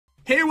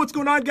Hey, what's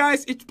going on,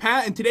 guys? It's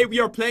Pat, and today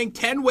we are playing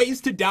 10 Ways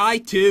to Die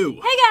 2.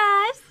 Hey,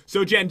 guys!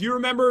 So, Jen, do you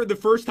remember the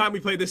first time we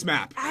played this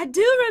map? I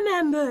do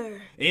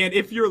remember. And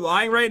if you're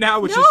lying right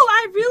now, which No, is...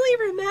 I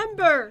really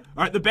remember.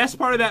 Alright, the best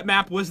part of that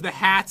map was the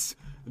hats.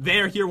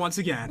 They're here once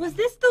again. Was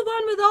this the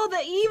one with all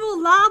the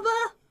evil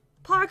lava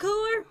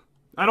parkour?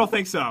 I don't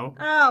think so.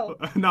 Oh.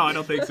 No, I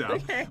don't think so.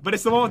 Okay. But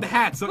it's the one with the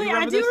hats. Don't Wait, you I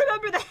remember do this?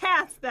 remember the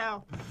hats,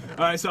 though.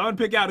 Alright, so I'm going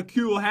to pick out a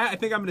cool hat. I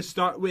think I'm going to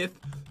start with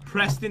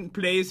Preston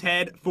Plays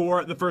Head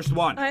for the first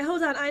one. Alright,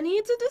 hold on. I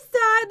need to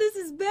decide. This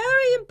is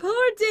very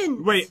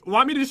important. Wait,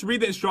 want me to just read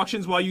the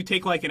instructions while you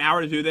take like an hour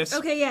to do this?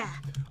 Okay, yeah.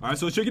 Alright,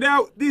 so check it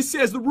out. This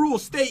says the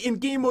rules: stay in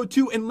game mode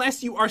 2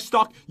 unless you are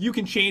stuck. You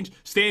can change.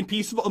 Stay in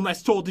peaceful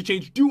unless told to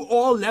change. Do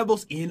all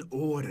levels in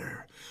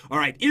order.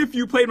 Alright, if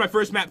you played my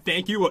first map,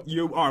 thank you.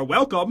 You are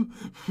welcome,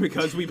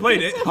 because we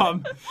played it.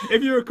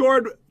 If you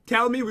record,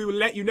 tell me, we will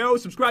let you know.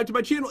 Subscribe to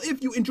my channel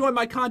if you enjoy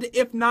my content.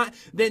 If not,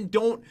 then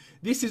don't.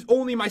 This is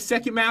only my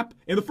second map,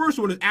 and the first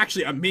one is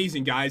actually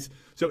amazing, guys.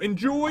 So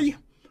enjoy.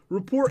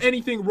 Report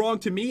anything wrong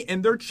to me,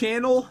 and their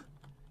channel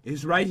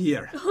is right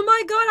here. Oh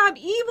my god, I'm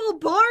evil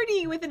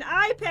Barney with an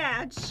eye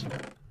patch.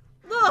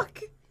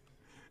 Look.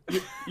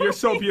 You're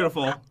so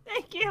beautiful.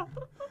 Thank you.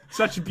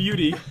 Such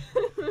beauty.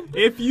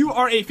 If you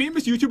are a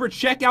famous YouTuber,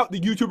 check out the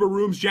YouTuber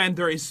rooms, Jen.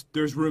 There's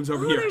rooms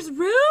over here. There's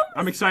room?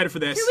 I'm excited for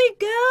this. Here we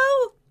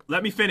go.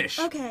 Let me finish.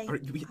 Okay. All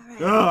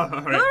right. All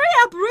right. Hurry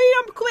up, read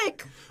them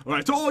quick. All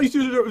right, to all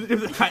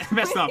YouTubers, I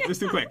messed up. It's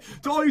too quick.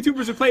 To all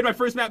YouTubers who played my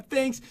first map,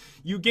 thanks.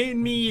 You gave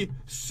me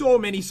so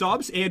many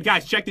subs. And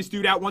guys, check this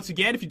dude out once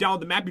again. If you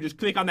download the map, you just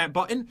click on that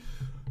button.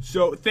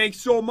 So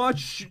thanks so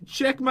much.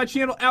 Check my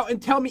channel out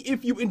and tell me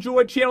if you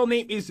enjoyed. Channel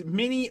name is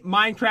Mini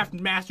Minecraft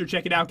Master.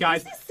 Check it out,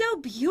 guys. This is so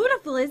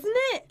beautiful, isn't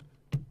it?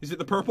 Is it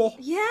the purple?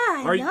 Yeah,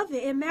 I love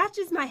it. It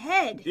matches my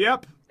head.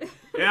 Yep.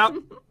 Yep.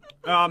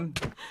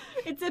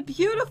 It's a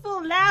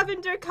beautiful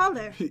lavender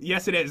color.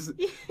 Yes, it is.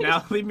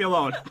 Now, leave me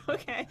alone.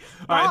 Okay,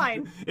 All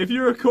fine. right. If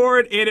you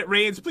record and it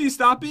rains, please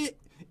stop it.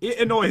 It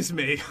annoys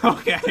me.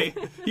 Okay.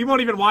 He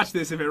won't even watch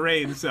this if it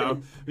rains,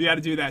 so we got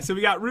to do that. So we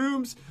got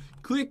rooms.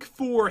 Click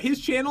for his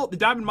channel, the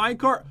Diamond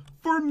Minecart,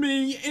 for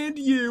me and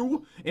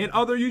you and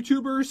other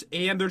YouTubers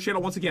and their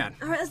channel once again.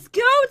 All right, let's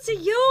go to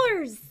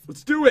yours.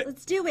 Let's do it.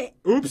 Let's do it.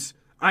 Oops.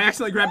 I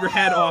accidentally grabbed your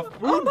head off.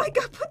 Ooh. Oh my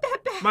god, put that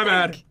back. My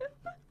bad.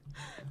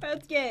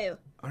 Let's go.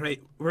 All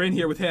right, we're in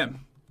here with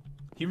him.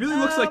 He really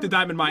looks like the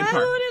Diamond Minecart. Why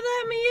won't it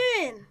let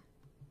me in?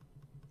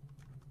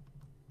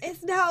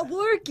 It's not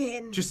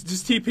working. Just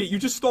TP. You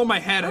just stole my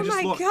head. Oh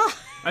my looked. god.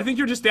 I think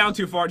you're just down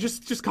too far.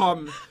 Just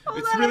come.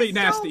 It's really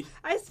nasty.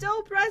 I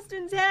stole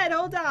Preston's head.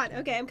 Hold on.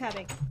 Okay, I'm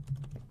coming.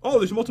 Oh,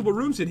 there's multiple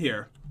rooms in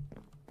here.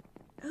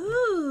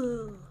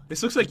 Ooh.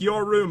 This looks like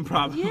your room,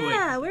 probably.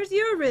 Yeah, where's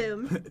your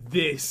room?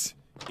 This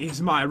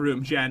is my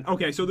room, Jen.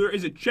 Okay, so there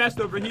is a chest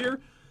over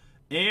here,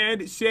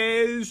 and it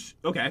says...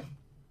 Okay.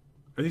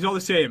 Are these all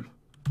the same?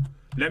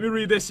 Let me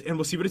read this, and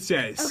we'll see what it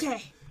says.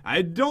 Okay.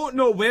 I don't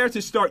know where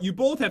to start. You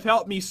both have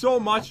helped me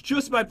so much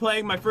just by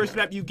playing my first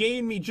map. You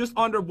gained me just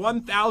under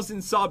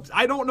 1,000 subs.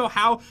 I don't know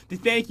how to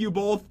thank you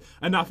both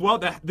enough. Well,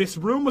 this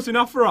room was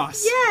enough for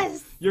us.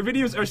 Yes! Your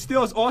videos are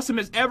still as awesome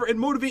as ever and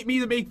motivate me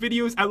to make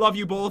videos. I love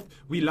you both.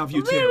 We love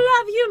you too. We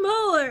love you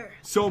more.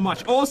 So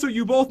much. Also,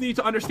 you both need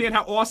to understand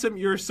how awesome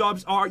your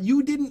subs are.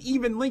 You didn't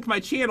even link my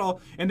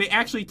channel, and they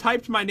actually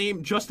typed my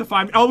name just to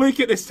find me. I'll link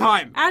it this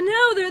time. I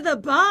know, they're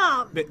the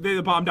bomb. They're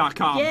the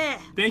bomb.com. Yeah.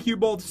 Thank you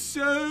both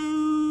so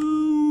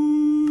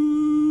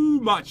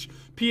much.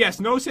 P.S.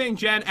 No saying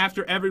Jen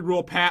after every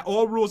rule, Pat.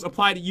 All rules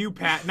apply to you,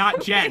 Pat,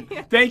 not Jen.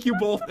 Thank you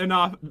both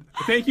enough.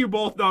 Thank you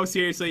both, though.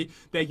 Seriously.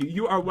 Thank you.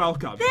 You are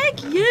welcome.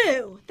 Thank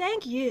you.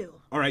 Thank you.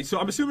 All right, so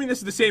I'm assuming this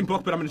is the same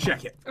book, but I'm going to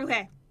check it.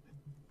 Okay.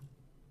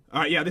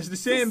 All right, yeah, this is the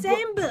same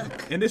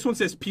book. And this one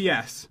says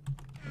P.S.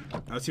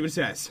 Let's see what it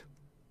says.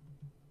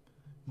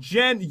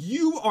 Jen,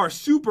 you are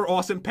super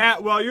awesome.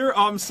 Pat, well, you're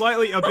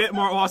slightly a bit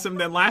more awesome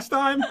than last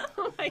time.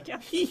 Oh my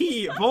god.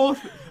 Both.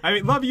 I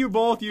mean, love you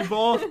both. You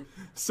both.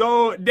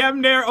 So damn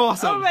near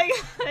awesome. Oh my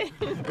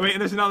god. Wait, and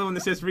there's another one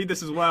that says read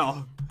this as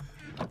well.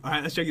 All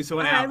right, let's check this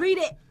one out. Read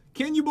it.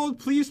 Can you both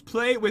please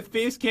play with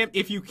Facecam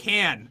if you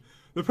can?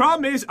 The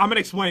problem is, I'm going to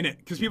explain it,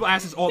 because people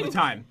ask this all the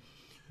time.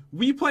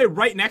 We play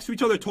right next to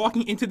each other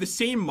talking into the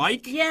same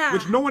mic,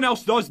 which no one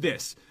else does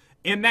this.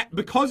 And that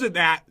because of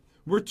that,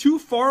 we're too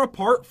far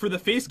apart for the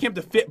face cam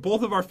to fit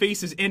both of our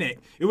faces in it.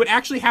 It would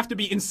actually have to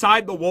be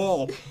inside the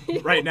wall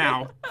right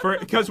now,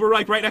 because we're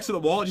like right next to the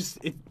wall.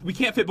 We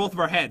can't fit both of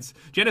our heads.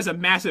 Jen has a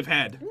massive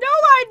head. No,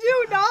 I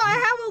do not. I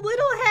have a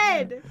little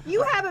head.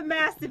 You have a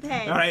massive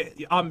head. All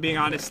right, I'm being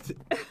honest.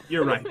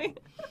 You're right.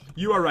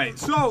 You are right.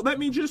 So let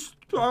me just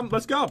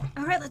let's go.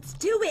 All right, let's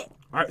do it.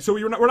 All right, so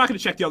we're not going to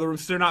check the other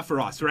rooms. They're not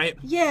for us, right?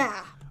 Yeah.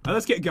 All right,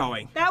 let's get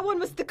going. That one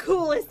was the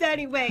coolest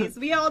anyways.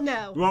 We all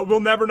know. Well, we'll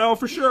never know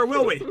for sure,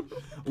 will we?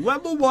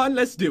 Level 1,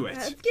 let's do it.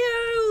 Let's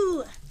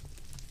go.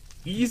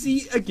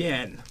 Easy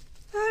again.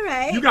 All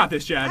right. You got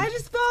this, Jen. I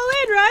just fall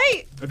in,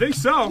 right? I think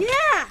so.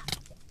 Yeah.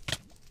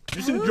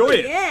 Just enjoy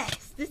it.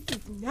 Yes, this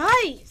is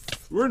nice.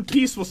 We're in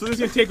peaceful, so this is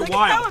going to take a Look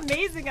while. at how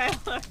amazing I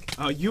look.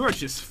 Oh, you are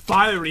just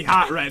fiery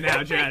hot right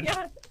now, Jen.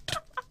 Yeah.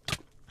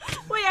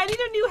 Wait, I need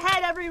a new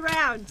head every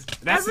round.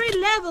 Every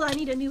level, I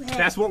need a new head.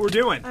 That's what we're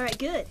doing. All right,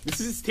 good. This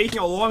is taking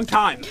a long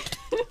time,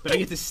 but I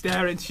get to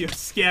stare into your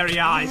scary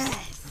eyes.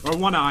 Yes. Or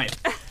one eye.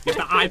 Get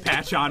the eye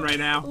patch on right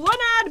now.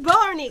 One-eyed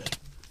Barney.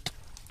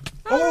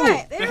 All Oh,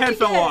 right, the there head we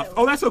fell go. off.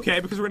 Oh, that's okay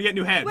because we're gonna get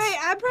new heads. Wait,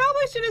 I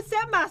probably should have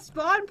set my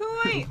spawn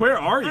point. Where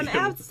are you? I'm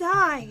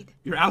outside.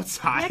 You're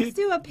outside? Next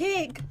to a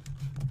pig.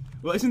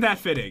 Well, isn't that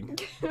fitting?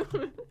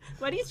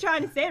 What he's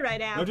trying to say right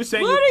now. I'm just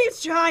saying What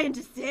he's trying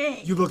to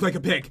say. You look like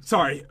a pig.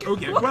 Sorry.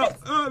 Okay, What? well.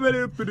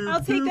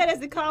 I'll take that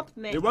as a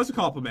compliment. It was a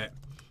compliment.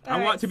 I All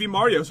want right. to be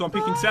Mario, so I'm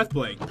picking Seth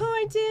Blake.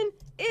 Pointing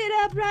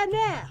it up right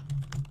now.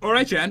 All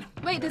right, Jen.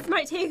 Wait, this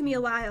might take me a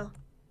while.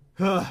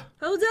 I'm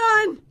Hold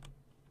on.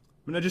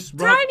 gonna just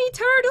rub. Tiny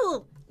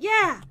turtle.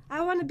 Yeah,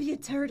 I want to be a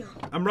turtle.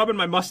 I'm rubbing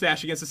my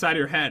mustache against the side of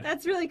your head.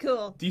 That's really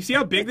cool. Do you see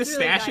how big That's this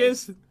really stash nice.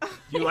 is? Do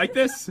you like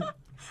this?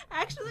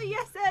 Actually,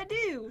 yes, I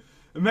do.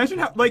 Imagine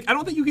how, like, I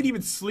don't think you could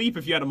even sleep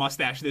if you had a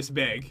mustache this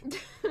big.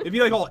 It'd be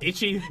like all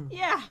itchy.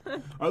 Yeah. All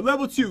right,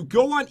 level 2,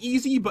 go on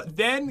easy, but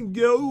then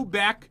go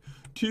back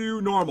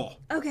to normal.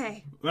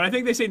 Okay. When I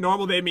think they say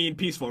normal, they mean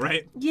peaceful,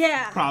 right?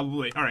 Yeah.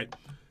 Probably. All right.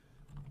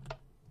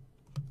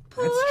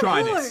 Poor Let's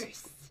try horse.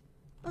 this.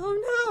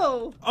 Oh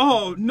no.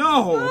 Oh,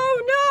 no.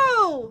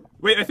 Oh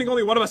Wait, I think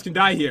only one of us can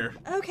die here.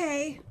 no.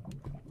 Okay.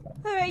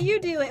 All right, you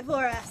do it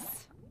for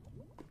us.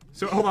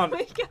 So, hold on. Oh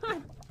my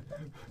god.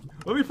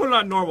 Let me put it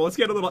on normal. Let's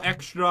get a little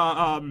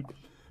extra,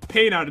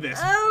 pain out of this.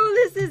 Oh,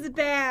 this is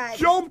bad.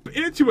 Jump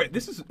into it.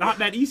 This is not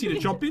that easy to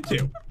jump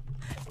into.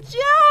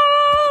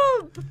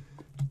 Jump!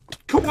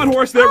 Come on,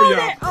 horse. There we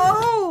go.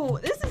 Oh,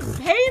 this is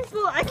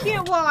painful. I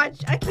can't watch.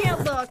 I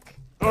can't look.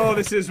 Oh,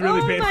 this is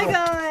really painful. Oh my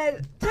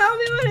god. Tell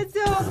me when it's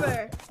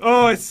over.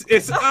 Oh, it's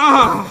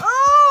ah.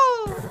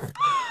 Oh!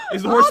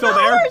 Is the horse still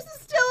there? The horse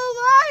is still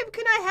alive.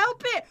 Can I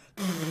help it?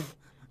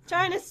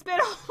 Trying to spit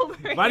all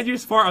over it. Why did you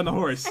just fart on the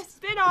horse? I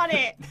spit on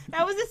it.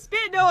 That was a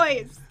spit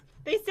noise.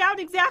 They sound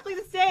exactly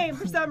the same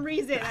for some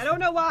reason. I don't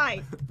know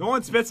why. No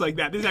one spits like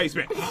that. This is how you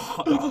spit.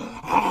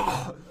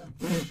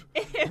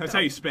 That's how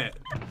you spit.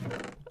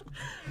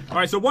 All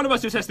right, so one of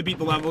us just has to beat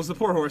the levels. The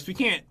poor horse. We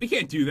can't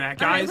do that,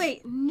 guys. All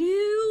right, wait.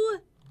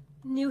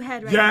 New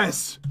head right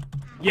Yes.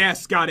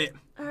 Yes, got it.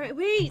 now. All right,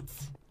 wait.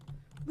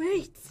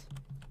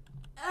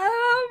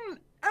 Oh,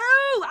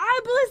 eye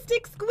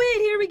ballistic squid.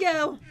 Here we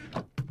go.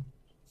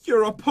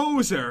 You're a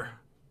poser.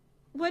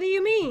 What do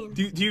you mean?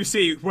 Do you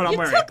see what I'm You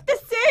wearing? took the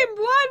same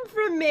one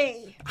from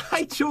me.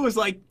 I chose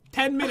like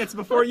 10 minutes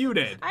before you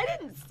did. I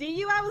didn't see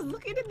you. I was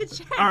looking in the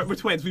chat. All right, we're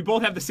twins. We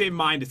both have the same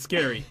mind. It's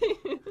scary.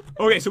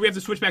 Okay, so we have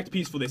to switch back to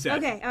peaceful, they said.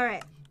 Okay, all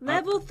right.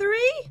 Level 3?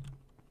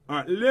 All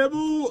right,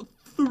 level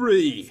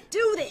 3.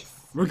 Do this.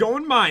 We're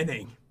going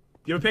mining.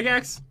 You have a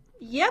pickaxe?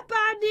 Yep,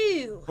 I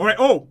do. All right,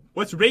 oh,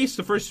 let's race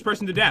the first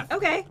person to death.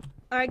 Okay.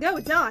 All right, go.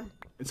 It's on.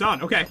 It's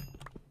on, okay.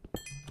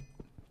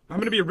 I'm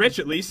gonna be rich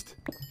at least.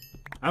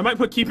 I might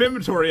put keep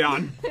inventory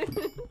on.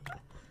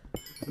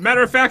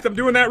 Matter of fact, I'm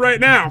doing that right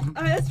now.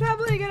 All right, that's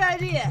probably a good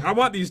idea. I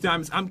want these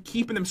diamonds. I'm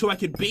keeping them so I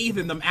can bathe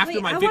in them after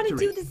Wait, my I victory. want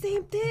to do the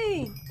same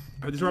thing.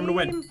 All right, this is where I'm gonna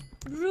win.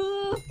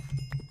 Rule.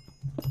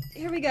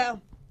 Here we go.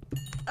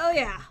 Oh,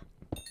 yeah.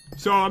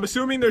 So I'm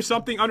assuming there's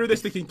something under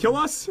this that can kill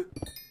us?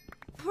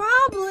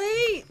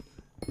 Probably.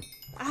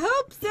 I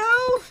hope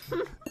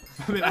so.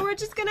 I mean, Or we're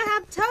just gonna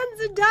have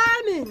tons of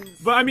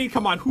diamonds. but I mean,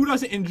 come on, who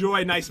doesn't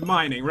enjoy nice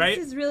mining, right?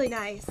 This is really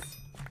nice.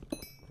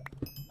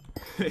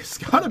 It's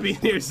gotta be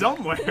here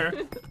somewhere.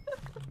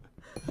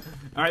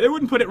 All right, they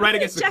wouldn't put it right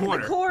against the Check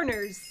corner. the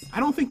corners. I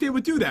don't think they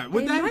would do that,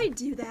 would They they? might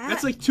do that.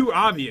 That's like too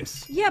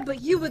obvious. Yeah,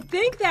 but you would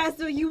think that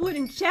so you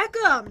wouldn't check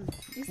them.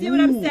 You see what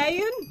I'm Ooh.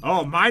 saying?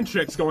 Oh, mind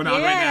tricks going on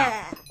right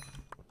Yeah. now.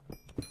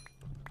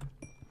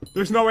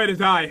 There's no way to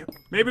die.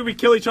 Maybe we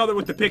kill each other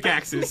with the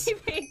pickaxes.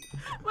 Maybe.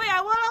 Wait,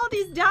 I want all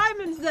these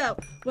diamonds though.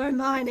 We're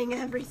mining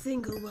every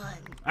single one.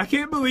 I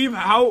can't believe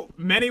how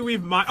many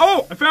we've mined.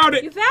 Oh, I found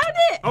it. You found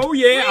it? Oh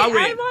yeah, Wait, I'll I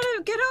win.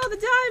 want to get all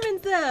the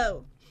diamonds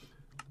though.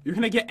 You're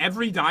gonna get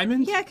every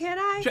diamond? Yeah, can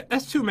I?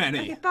 That's too many.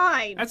 Okay,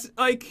 fine. That's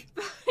like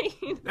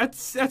Fine.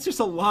 that's just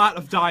a lot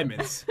of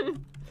diamonds.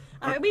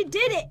 All right, we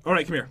did it. All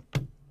right, come here.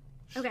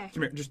 Okay.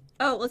 Come here. Just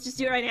Oh, let's just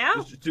do it right now.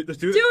 let's do Do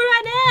it. it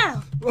right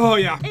now. Oh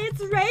yeah.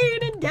 It's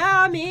raining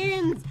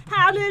diamonds.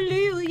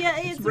 Hallelujah.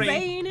 It's rain.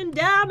 raining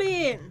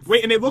diamonds.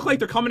 Wait, and they look like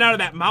they're coming out of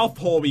that mouth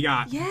hole we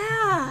got.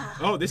 Yeah.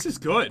 Oh, this is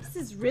good. This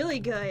is really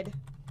good.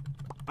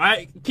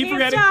 I keep Can't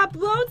forgetting. stop.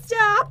 Won't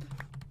stop.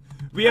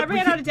 We I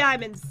ran out of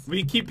diamonds.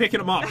 we keep picking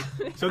them up.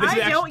 So this is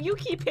I actually. don't. You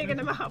keep picking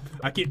them up.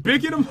 I keep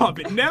picking them up.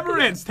 It never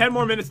ends. 10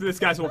 more minutes to this,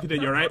 guys, and we'll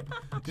continue, all right?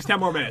 Just 10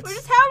 more minutes. We're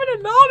just having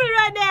a moment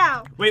right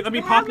now. Wait, let me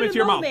We're pop them having into a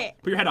your mouth. moment.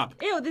 Put your head up.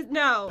 Ew,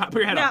 no. Put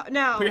your head no, up.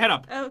 No, Put your head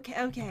up.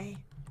 Okay, okay.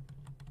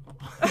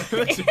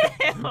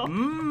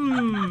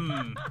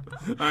 Mmm.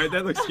 All right,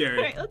 that looks scary.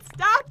 Alright, let's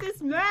stop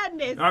this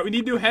madness. All right, we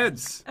need new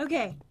heads.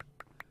 Okay.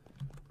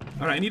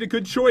 All right, I need a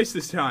good choice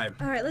this time.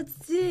 All right, let's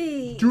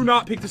see. Do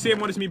not pick the same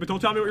one as me, but don't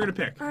tell me what you're gonna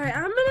pick. All right,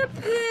 I'm gonna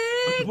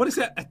pick. What is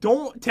that?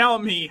 Don't tell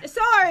me.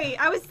 Sorry,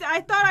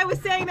 I thought I was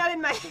saying that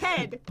in my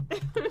head.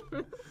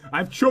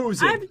 I've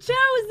chosen. I've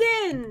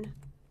chosen.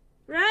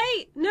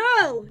 Right?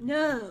 No.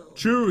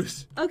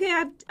 Choose.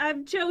 Okay,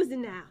 I've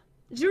chosen now.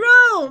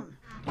 Jerome.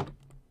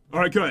 All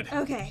right, good.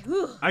 Okay.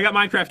 Whew. I got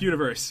Minecraft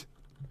Universe.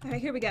 All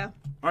right, here we go.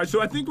 All right, so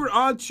I think we're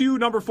on to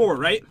number 4,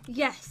 right?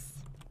 Yes.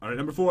 All right,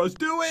 number 4. Let's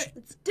do it.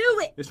 Let's do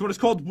it. This one is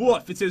called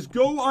Wolf. It says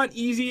go on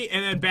easy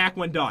and then back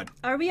when done.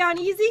 Are we on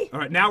easy? All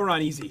right, now we're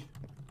on easy.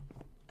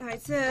 All right,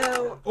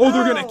 so. Oh,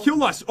 they're gonna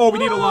kill us. Oh, we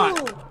need a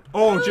lot.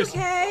 Oh,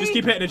 okay. just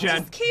keep hitting it,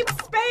 Jen. Just keep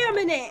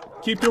spamming it.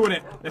 Keep doing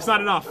it. That's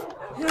not enough.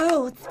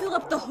 No, let's fill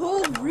up the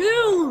whole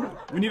room.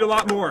 We need a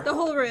lot more. The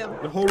whole room.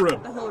 The whole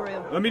room. The whole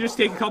room. Let me just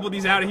take a couple of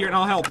these out of here and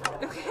I'll help.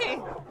 Okay.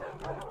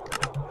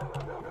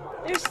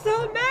 There's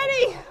so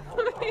many.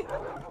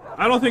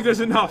 I don't think there's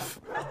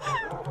enough.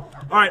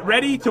 All right,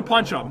 ready to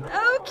punch them.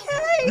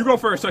 Okay. You go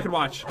first so I can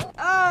watch.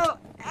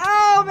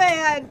 Oh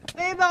man,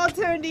 they've all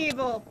turned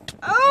evil.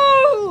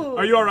 Oh.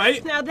 Are you all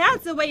right? Now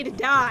that's a way to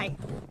die.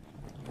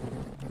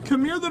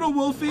 Come here, little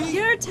wolfie.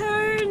 Your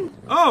turn.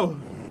 Oh,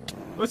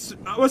 what's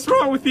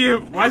wrong with you?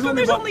 Why is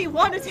there's only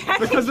one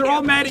attacking? Because they're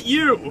all mad at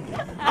you.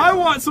 I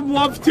want some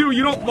love too.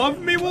 You don't love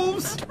me,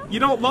 wolves? You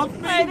don't love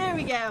me? All right, there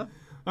we go.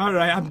 All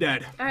right, I'm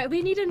dead. All right,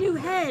 we need a new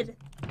head.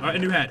 All right, a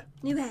new head.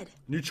 New head.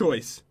 New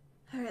choice.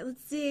 All right,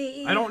 let's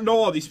see. I don't know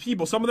all these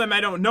people. Some of them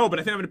I don't know, but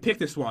I think I'm gonna pick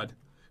this one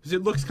because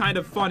it looks kind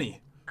of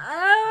funny.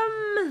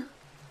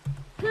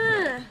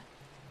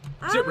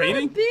 Is it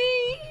raining?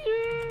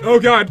 Oh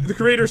God, the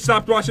creator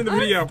stopped watching the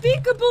video.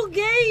 Unspeakable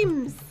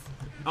Games.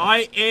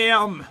 I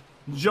am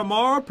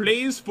Jamar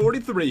Plays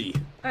 43.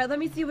 All right, let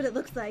me see what it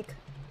looks like.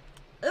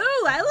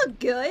 Ooh, I look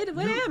good.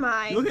 What am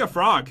I? You look like a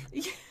frog.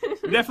 You're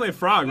definitely a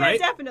frog, yeah, right?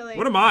 Definitely.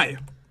 What am I?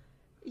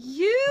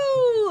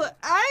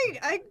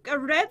 A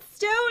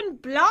redstone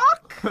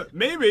block?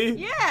 Maybe.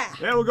 Yeah.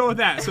 Yeah, we'll go with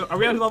that. So, are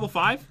we on level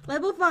 5?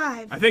 Level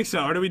 5. I think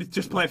so. Or do we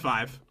just play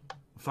 5? We'll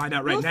find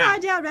out right now. We'll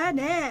find out right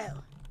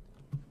now.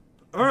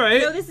 All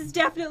right. No, this is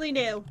definitely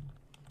new.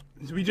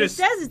 We just.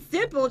 It says it's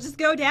simple. Just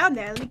go down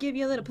there. Let me give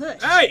you a little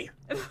push. Hey!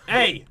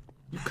 Hey!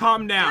 You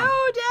calm down.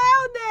 Go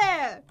down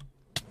there.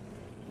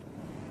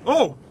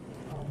 Oh!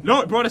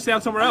 No, it brought us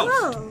down somewhere else.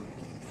 Oh,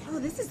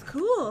 this is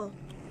cool.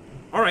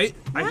 All right.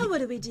 Now what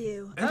do we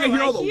do? I think I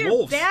hear all the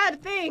wolves.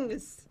 Bad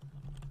things.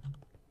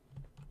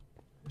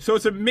 So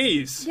it's a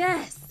maze.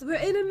 Yes, we're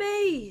in a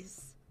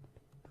maze.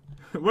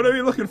 What are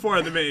we looking for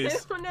in the maze? I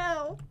don't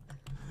know.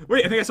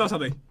 Wait, I think I saw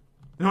something.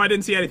 No, I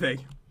didn't see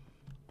anything.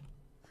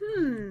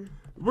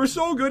 We're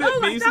so good at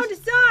mazes. I found a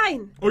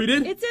sign. Oh, you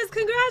did? It says,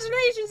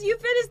 "Congratulations, you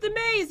finished the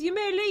maze. You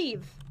may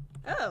leave."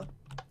 Oh.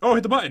 Oh,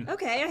 hit the button.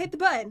 Okay, I hit the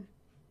button.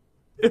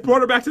 It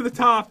brought her back to the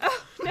top.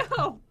 Oh,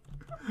 no.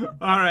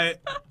 All right.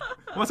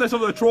 Once I saw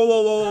the troll,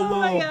 Oh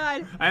my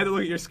God. I had to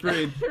look at your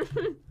screen.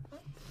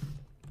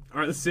 All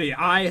right, let's see.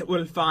 I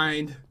will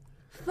find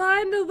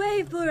the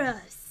way for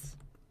us.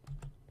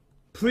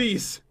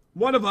 Please,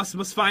 one of us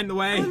must find the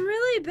way. I'm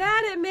really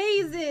bad at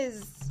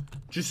mazes.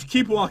 Just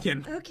keep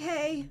walking.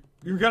 Okay.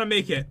 You're gonna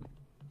make it.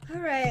 All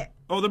right.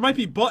 Oh, there might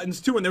be buttons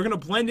too, and they're gonna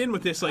blend in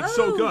with this like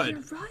so good.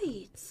 You're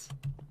right.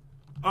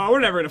 Oh, we're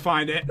never gonna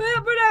find it.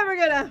 We're never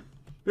gonna.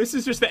 This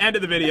is just the end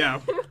of the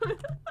video.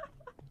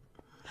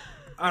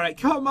 All right,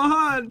 come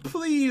on,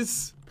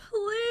 please.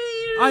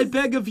 Please. I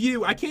beg of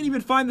you. I can't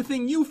even find the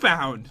thing you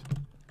found.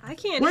 I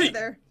can't Wait.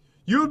 either.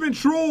 You have been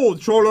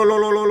trolled.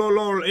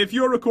 Troll. If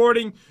you're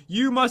recording,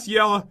 you must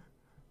yell.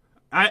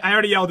 I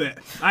already yelled it.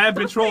 I have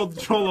been trolled.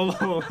 Troll.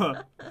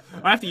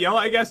 I have to yell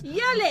it, I guess. Yell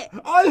it.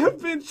 I have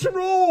been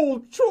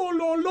trolled.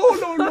 Troll.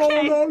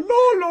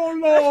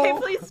 Okay,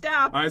 please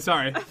stop. All right,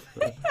 sorry.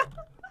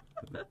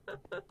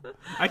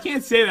 I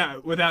can't say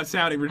that without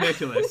sounding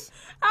ridiculous.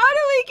 How do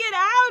we get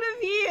out of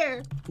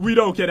here? We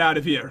don't get out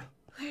of here.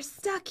 We're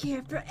stuck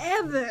here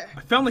forever.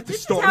 I found like the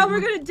This story. is how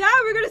we're gonna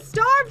die. We're gonna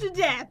starve to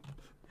death.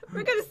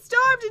 We're gonna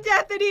starve to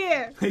death in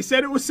here. They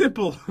said it was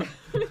simple.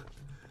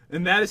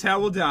 And that is how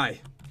we'll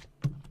die.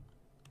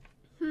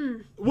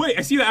 Wait,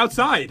 I see the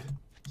outside.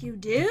 You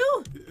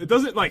do? It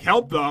doesn't like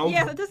help though.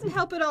 Yeah, that doesn't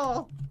help at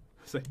all.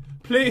 It's like,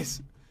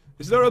 please,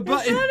 is there a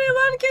button? If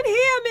anyone can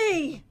hear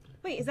me.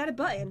 Wait, is that a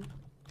button?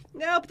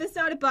 Nope, that's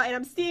not a button.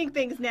 I'm seeing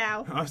things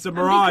now. Oh, it's a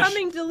mirage. I'm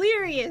becoming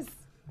delirious.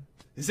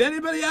 Is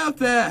anybody out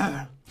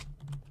there?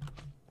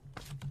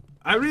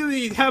 I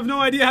really have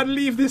no idea how to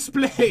leave this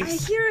place.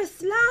 I hear a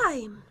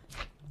slime.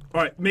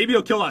 All right, maybe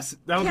he'll kill us.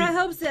 That'll Yeah, I be.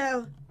 hope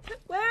so.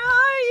 Where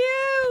are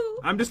you?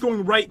 I'm just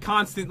going right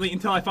constantly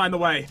until I find the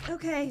way.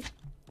 Okay.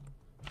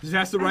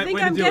 That's the right I think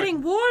way I'm to do getting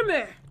it.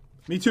 warmer.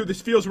 Me too.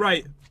 This feels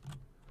right.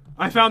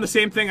 I found the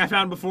same thing I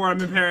found before.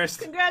 I'm embarrassed.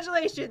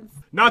 Congratulations.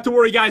 Not to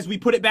worry, guys. We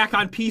put it back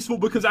on peaceful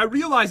because I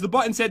realized the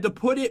button said to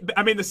put it.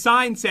 I mean, the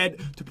sign said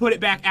to put it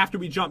back after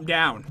we jump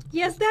down.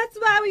 Yes, that's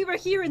why we were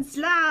here in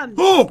slime.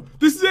 Oh,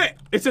 this is it.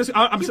 It says. You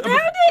found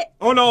it?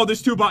 Oh no,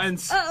 there's 2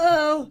 buttons.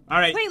 Uh-oh. All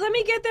right. Wait, let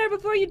me get there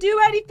before you do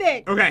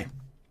anything. Okay.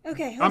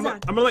 Okay, hold on.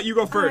 I'm gonna let you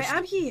go first. All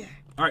right, I'm here.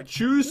 All right,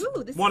 choose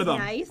Ooh, this one is of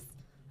them. nice.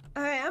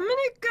 All right, I'm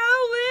gonna go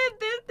with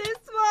this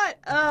one.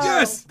 Oh.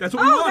 Yes, that's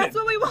what we wanted. That's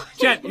what we wanted.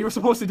 Jen, you were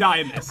supposed to die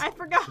in this. I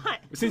forgot.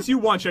 Since you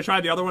won, should I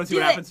try the other one and see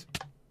what happens?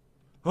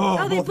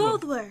 Oh, they of them.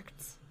 both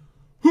worked.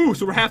 Whew,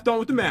 so we're half done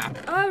with the map.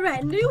 All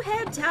right, new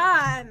head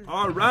time.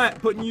 All right,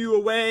 putting you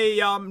away,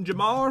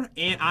 Jamar,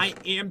 and I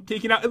am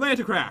taking out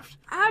Atlanticraft.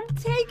 I'm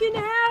taking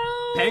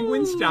out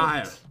Penguin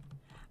style.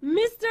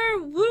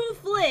 Mr.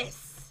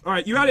 Ruthless. All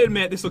right, you gotta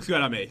admit, this looks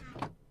good on me.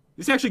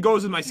 This actually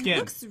goes with my skin.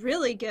 Looks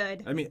really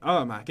good. I mean,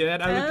 oh my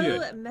god, I look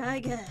good. Oh my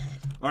god.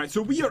 All right,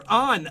 so we are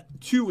on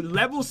to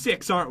level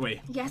 6, aren't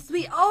we? Yes,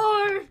 we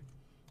are.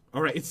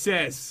 All right, it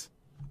says.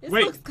 This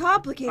Wait, looks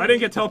complicated. I didn't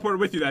get teleported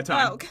with you that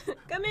time. Oh,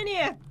 come in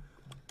here.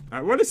 All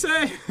right, what did it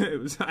say?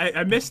 It was,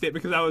 I missed it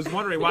because I was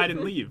wondering why I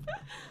didn't leave.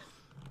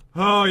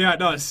 Oh, yeah, it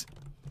does.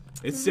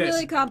 It says.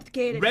 Really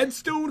complicated.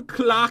 Redstone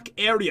clock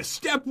area,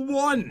 step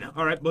 1.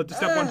 All right, but the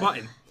step 1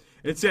 button.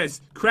 It says,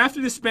 craft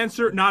a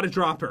dispenser, not a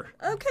dropper.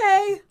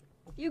 Okay.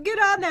 You get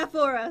on that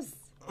for us.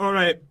 All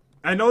right,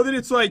 I know that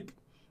it's like,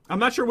 I'm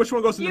not sure which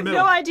one goes in the middle. You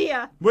have no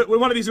idea. What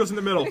one of these goes in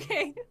the middle?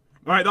 Okay.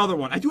 All right, the other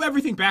one. I do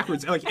everything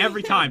backwards, like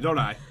every time, don't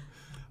I?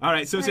 All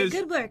right, so it says,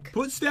 good work.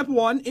 Put step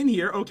 1 in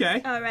here,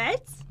 okay. All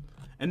right.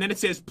 And then it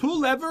says, pull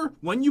lever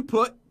when you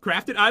put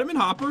crafted item in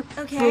hopper.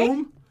 Okay.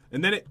 Boom.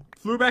 And then it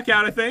flew back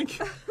out, I think.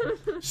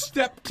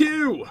 Step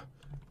 2.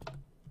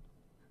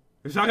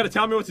 It's not going to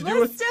tell me what to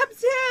do with. Step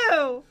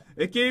 2?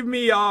 It gave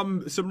me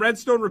some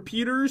redstone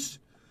repeaters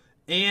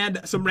and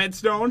some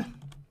redstone.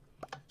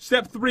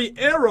 Step 3,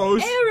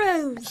 arrows.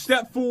 Arrows.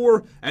 Step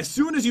 4, as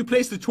soon as you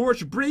place the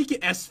torch, break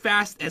it as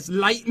fast as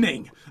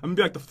lightning. I'm going to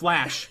be like the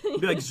Flash.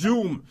 Be like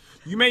Zoom.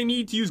 You may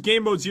need to use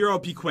game mode 0,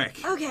 be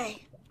quick.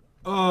 Okay.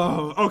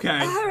 Oh, okay.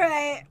 All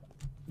right.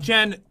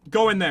 Jen,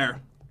 go in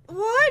there.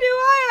 Why do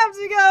I have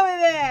to go in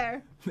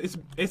there?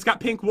 It's got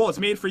pink wool. It's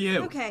made for you.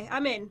 Okay,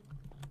 I'm in.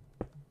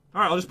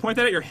 All right, I'll just point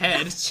that at your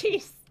head.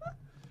 Jeez.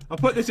 I'll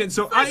put this in.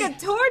 So It's like a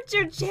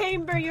torture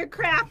chamber you're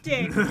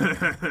crafting.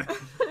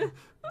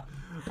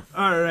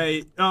 All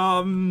right.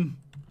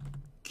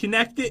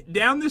 Connect it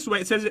down this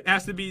way. It says it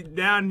has to be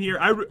down here.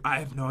 I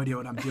have no idea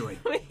what I'm doing.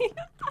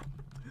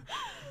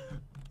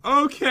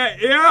 Okay,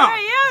 yeah. All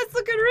right, yeah, it's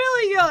looking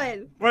really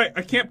good. Wait,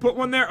 I can't put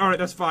one there? All right,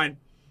 that's fine.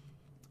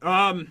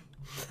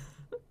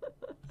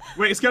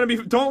 Wait, it's gonna be,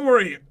 don't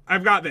worry.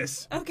 I've got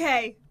this.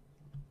 Okay.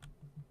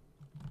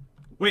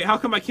 Wait, how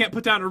come I can't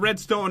put down a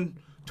redstone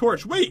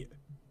torch? Wait,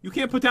 you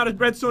can't put down a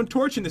redstone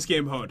torch in this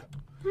game mode.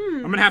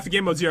 I'm gonna have to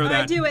game mode 0 All then.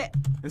 right, do it.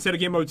 Instead of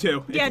game mode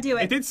 2. Yeah, do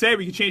it. It did say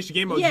we could change to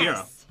game mode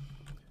 0.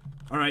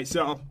 All right,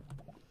 so.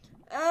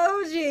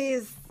 Oh,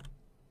 jeez.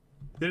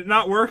 Did it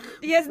not work?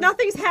 Yes,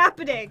 nothing's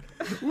happening.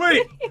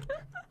 Wait.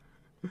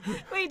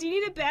 Wait, do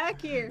you need it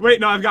back here? Wait,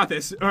 no, I've got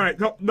this. All right,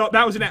 no,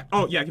 that was an.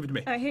 Oh, yeah, give it to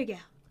me. All right, here you go.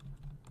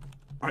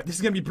 All right, this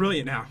is gonna be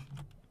brilliant now.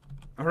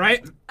 All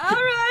right. All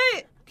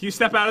right. Can you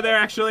step out of there,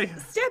 actually?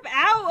 Step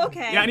out.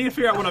 Okay. Yeah, I need to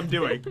figure out what I'm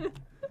doing.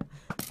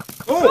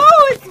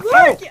 Oh, it's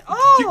working.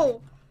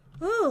 Oh.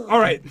 Ooh. All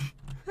right.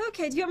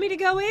 Okay, do you want me to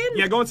go in?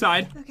 Yeah, go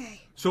inside.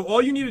 Okay. So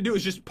all you need to do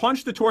is just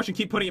punch the torch and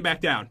keep putting it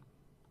back down.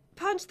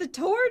 Punch the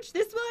torch?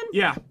 This one?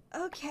 Yeah.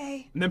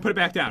 Okay. And then put it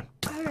back down.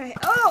 All right.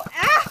 Oh,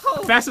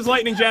 ow! Fast as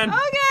lightning, Jen.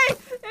 Okay,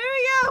 there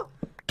we go.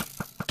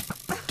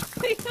 Oh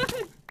my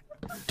God.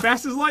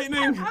 Fast as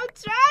lightning. I'm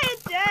trying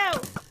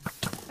to.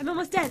 I'm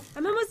almost dead.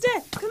 I'm almost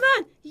dead. Come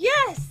on.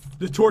 Yes.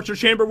 The torture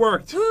chamber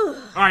worked. Whew.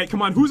 All right,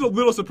 come on. Who's a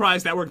little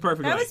surprised that worked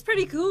perfectly? That was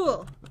pretty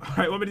cool. All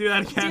right, want me to do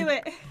that again? Do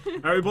it. All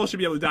right, we both should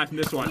be able to die from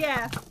this one.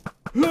 Yeah.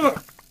 All right,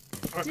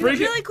 Do break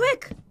it really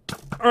quick.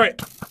 All right.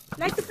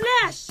 Like the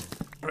Flash.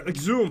 All right, like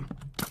zoom.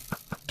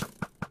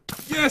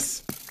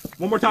 Yes.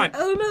 One more time.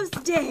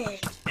 Almost dead.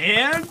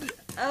 And.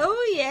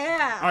 Oh,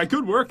 yeah. All right,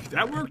 good work.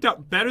 That worked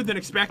out better than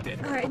expected.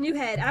 All right, new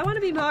head. I want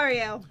to be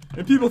Mario.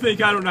 And people think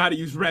I don't know how to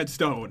use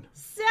redstone.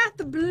 Seth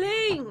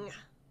Bling.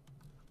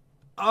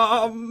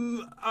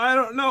 I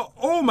don't know.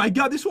 Oh my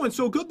God, this one's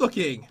so good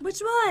looking.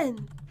 Which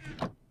one?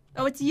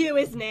 Oh, it's you,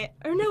 isn't it?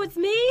 Or no, it's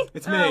me?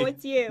 It's me. Oh,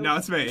 it's you. No,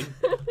 it's me.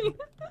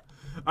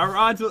 All right, we're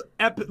on to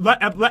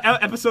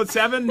episode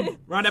 7.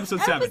 We're on episode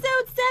 7. Episode 7,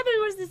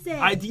 what does this say?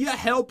 Idea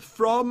help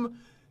from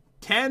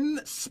 10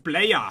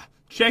 Splaya.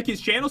 Check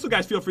his channel, so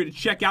guys, feel free to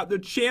check out the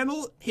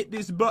channel. Hit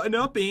this button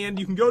up, and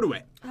you can go to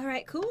it. All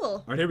right, cool.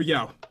 All right, here we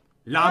go.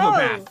 Lava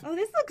bath. Oh,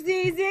 this looks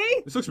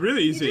easy. This looks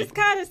really easy. You just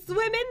kind of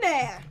swim in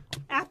there.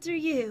 After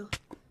you.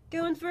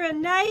 Going for a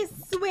nice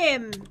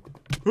swim.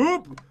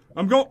 Oop!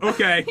 I'm going.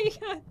 Okay.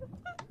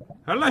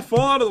 How did I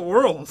fall out of the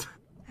world?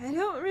 I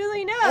don't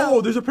really know.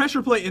 Oh, there's a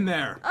pressure plate in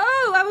there.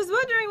 Oh, I was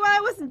wondering why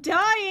I wasn't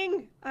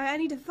dying. All right, I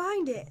need to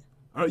find it.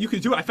 All right, you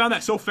can do it. I found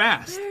that so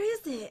fast. Where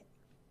is it?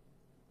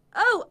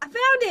 Oh, I found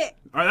it.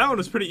 All right, that one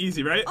was pretty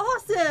easy, right?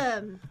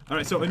 Awesome. All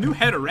right, so a new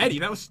head already.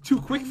 That was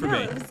too quick for No,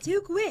 me. it was too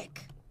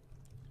quick.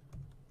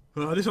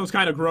 This one's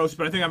kind of gross,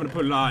 but I think I'm gonna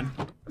put it on.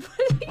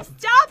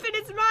 Stop it!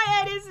 It's my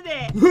head, isn't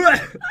it?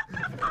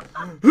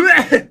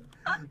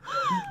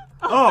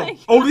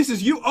 Oh, this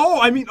is you.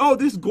 Oh, I mean, oh,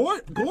 this is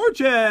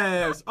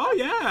gorgeous. Oh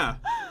yeah.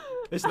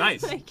 It's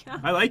nice. Oh my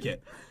God. I like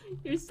it.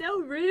 You're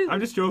so rude. I'm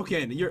just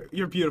joking.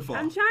 You're beautiful.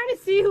 I'm trying to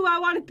see who I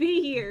want to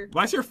be here.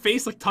 Why is your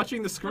face like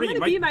touching the I'm screen?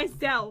 gonna be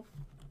myself.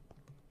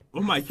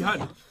 Oh my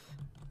God.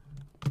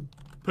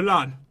 Put it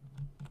on.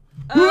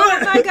 Oh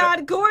my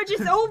God,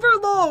 gorgeous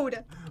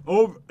overload.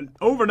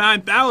 Over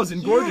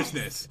 9,000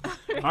 gorgeousness.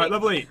 All right,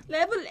 level 8.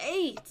 Level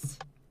 8.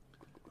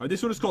 All right,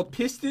 this one is called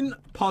Piston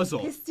Puzzle.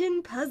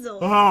 Piston puzzle.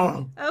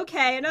 Oh.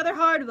 Okay, another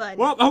hard one.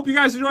 Well, I hope you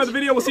guys enjoyed the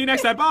video. We'll see you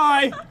next time.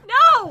 Bye.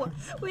 No,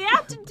 we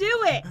have to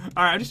do it.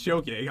 All right, I'm just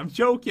joking. I'm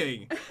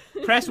joking.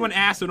 Press one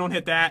S, so don't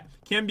hit that.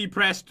 Can be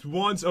pressed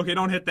once. Okay,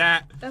 don't hit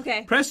that.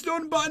 Okay. Press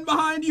stone button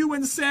behind you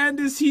when sand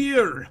is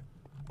here.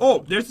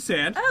 Oh, there's the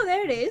sand. Oh,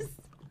 there it is.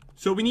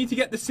 So we need to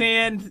get the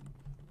sand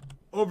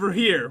over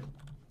here.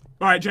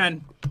 All right,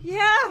 Jen.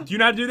 Yeah. Do you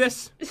know how to do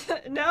this?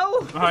 No.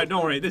 All right,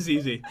 don't worry. This is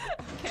easy.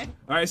 Okay.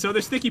 All right, so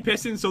they're sticky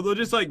pistons, so they'll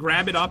just like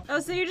grab it up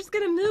Oh, so you're just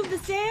gonna move the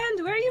sand?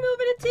 Where are you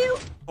moving it to?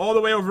 all the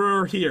way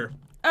over here.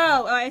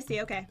 Oh, I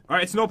see. Okay. All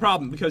right, it's no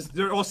problem because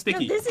they're all No,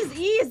 sticky. this is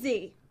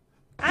easy.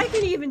 I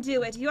can even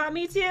do it. You want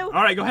me to? All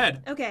right, go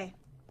ahead. Okay.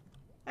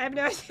 I have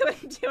no idea what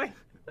I'm doing.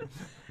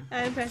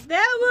 And press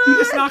that one.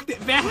 You just knocked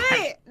it back.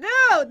 Wait,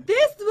 no,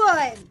 this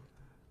one.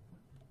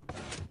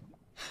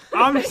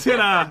 I'm just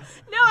gonna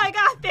No, I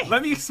got this.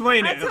 let me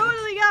explain I it.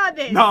 totally got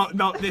this.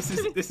 No, this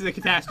is a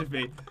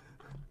catastrophe.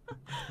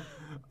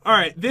 All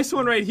right, this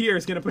one right here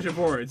is gonna push it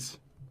forwards.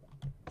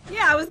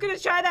 Yeah, I was gonna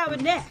try that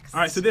one next. All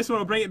right, so this one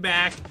will bring it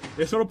back.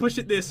 This one will push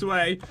it this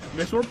way.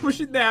 This one will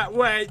push it that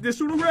way. This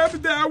one will grab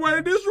it that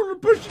way. This one will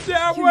push it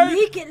that You way.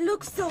 make it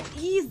look so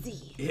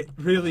easy. It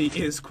really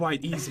is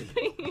quite easy.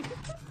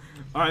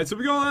 All right, so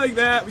we go like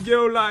that. We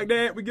go like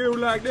that. We go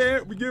like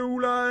that. We go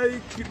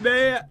like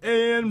that,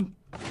 and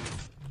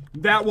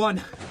that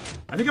one.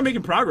 I think I'm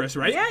making progress,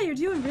 right? Yeah, you're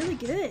doing really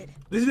good.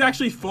 This is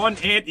actually fun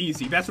and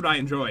easy. That's what I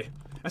enjoy.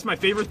 That's my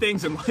favorite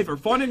things in life are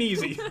fun and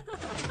easy.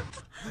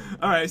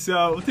 All right,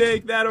 so we'll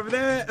take that over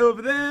there,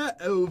 over there,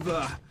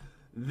 over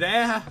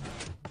there,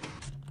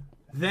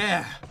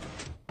 there.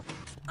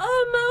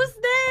 Almost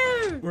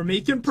there. We're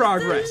making A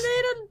progress.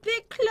 little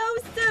bit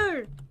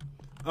closer.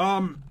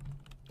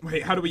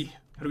 Wait, how do we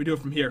do it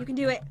from here? You can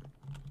do it.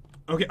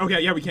 Okay,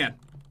 yeah, we can.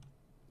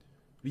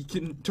 We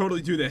can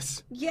totally do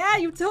this. Yeah,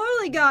 you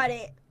totally got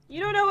it. You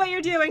don't know what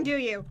you're doing, do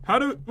you?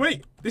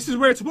 Wait, this is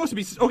where it's supposed to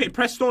be. Okay,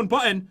 press stone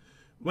button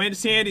when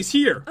sand is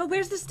here. Oh,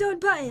 where's the stone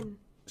button?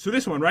 So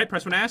this one, right?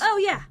 Press one S? Oh,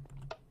 yeah.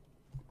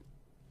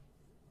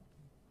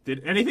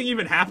 Did anything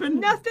even happen?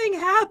 Nothing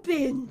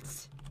happened.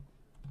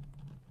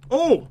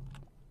 Oh!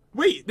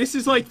 Wait, this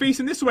is like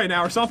facing this way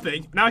now or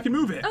something. Now I can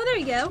move it. Oh, there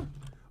you go.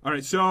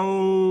 Alright, so...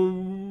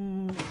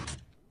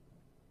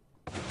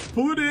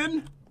 pull it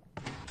in.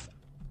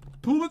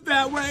 Pull it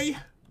that way.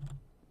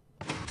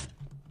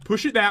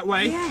 Push it that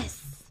way.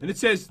 Yes. And it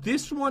says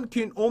this one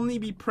can only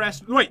be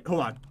pressed... Wait,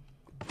 hold on.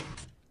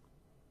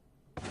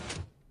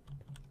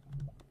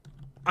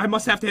 I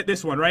must have to hit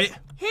this one, right?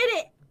 Hit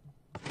it.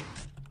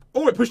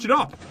 Oh, it pushed it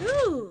up.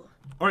 Ooh.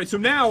 Alright, so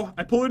now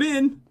I pull it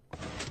in.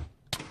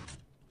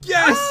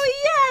 Yes! Oh,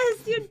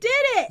 yes, you did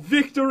it.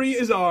 Victory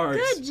is ours.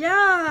 Good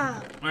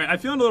job. Alright, I'm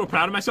feeling a little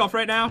proud of myself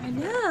right now. I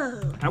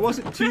know. I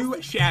wasn't too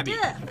Impressive shabby.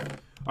 stuff.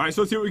 Alright,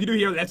 so let's see what we can do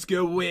here. Let's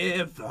go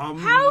with,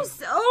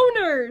 House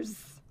owners.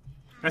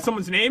 That's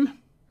someone's name?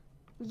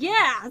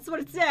 Yeah, that's what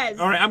it says.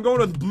 Alright, I'm going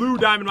with Blue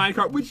Diamond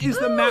Minecart, which is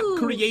the map Ooh,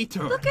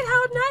 creator. Look at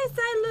how nice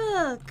I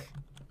look.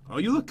 Oh,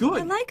 you look I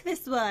good. like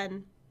this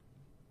one.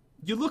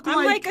 You look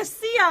I'm like a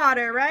sea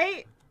otter,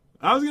 right?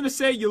 I was gonna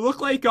say, you look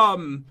like,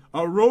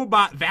 a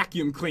robot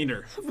vacuum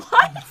cleaner.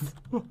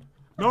 What?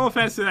 No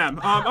offense to them.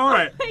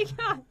 Alright. Oh my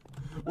God.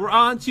 We're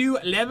on to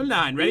level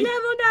 9, ready? Level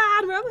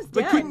 9, we're almost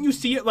But done. couldn't you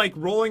see it, like,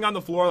 rolling on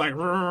the floor, like...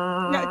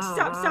 No,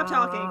 stop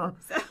talking.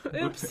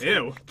 Oops.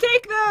 Ew.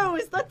 Take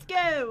those, let's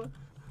go.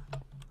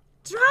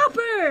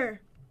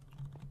 Dropper.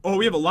 Oh,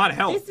 we have a lot of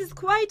health. This is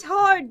quite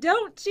hard.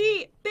 Don't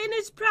cheat.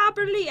 Finish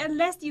properly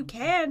unless you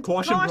can.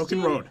 Caution,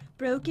 broken road.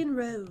 Broken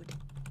road.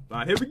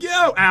 Alright, here we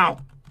go. Ow.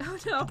 Oh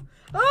no.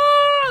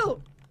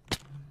 Oh!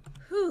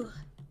 Whew.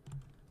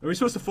 Are we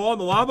supposed to fall in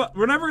the lava?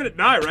 We're never gonna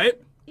die,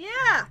 right?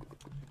 Yeah.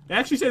 It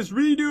actually says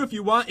redo if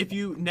you want, if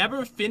you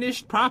never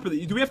finished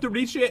properly. Do we have to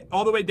reach it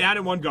all the way down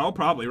in one go?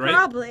 Probably, right?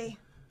 Probably.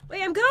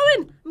 Wait, I'm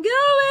going. I'm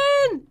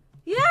going.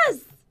 Yes.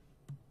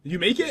 Did you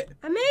make it?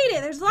 I made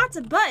it. There's lots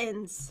of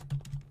buttons.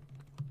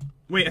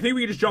 Wait, I think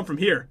we can just jump from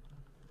here.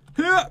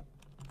 Huh.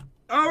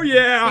 Oh,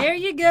 yeah. There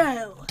you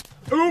go.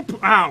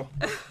 Oop. Ow.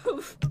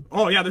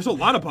 Oh, yeah, there's a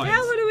lot of buttons.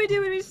 Now what do we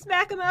do? We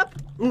smack them up?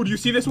 Ooh, do you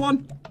see this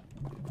one?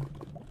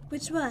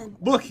 Which one?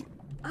 Look.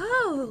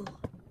 Oh.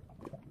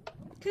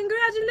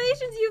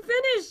 Congratulations, you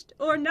finished.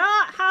 Or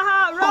not.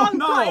 Haha, wrong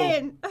no.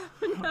 button.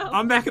 Oh, no.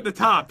 I'm back at the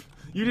top.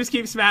 You just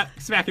keep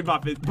smacking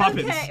Muppets.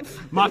 Okay.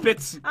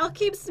 Muppets. I'll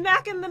keep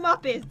smacking the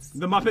Muppets.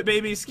 The Muppet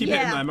babies. Keep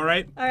hitting them, all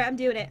right? All right, I'm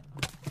doing it.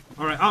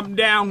 All right, I'm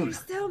down.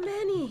 So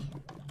many.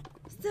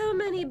 So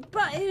many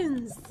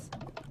buttons.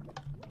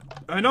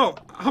 I know.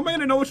 How am I going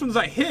to know which ones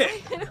I hit?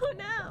 I don't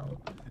know. All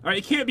right,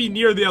 it can't be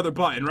near the other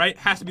button, right?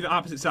 Has to be the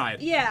opposite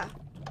side. Yeah.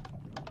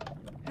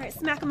 Alright,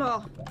 smack them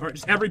all. Alright,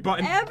 just every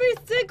button. Every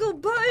single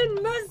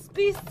button must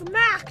be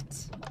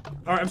smacked.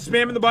 Alright, I'm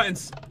spamming the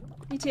buttons.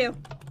 Me too.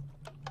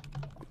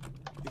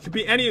 It could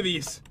be any of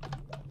these.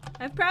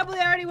 I've probably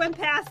already went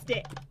past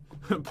it.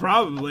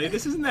 Probably.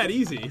 This isn't that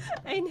easy.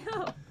 I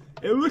know.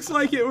 It looks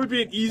like it would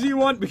be an easy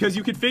one because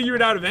you could figure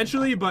it out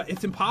eventually, but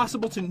it's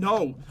impossible to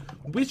know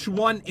which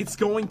one it's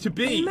going to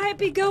be. We might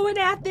be going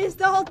at this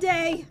all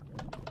day.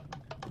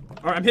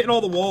 Alright, I'm hitting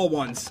all the wall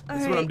ones.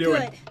 That's what I'm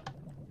doing. Good.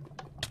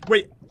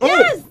 Wait.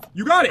 Yes! Oh!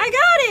 You got it! I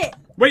got it!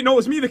 Wait, no, it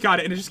was me that got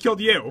it and it just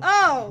killed you.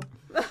 Oh.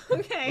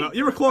 Okay. Well,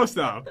 you were close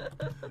though.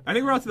 I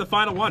think we're on to the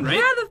final one, right?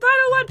 Yeah, the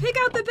final one. Pick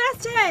out the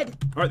best head.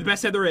 Alright, the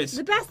best head there is.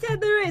 The best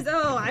head there is.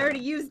 Oh, I already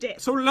used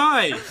it. So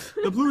live.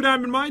 The blue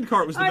diamond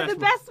minecart was the Alright, best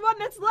the best one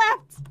that's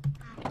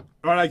left.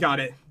 Alright, I got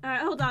it.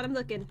 Alright, hold on. I'm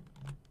looking.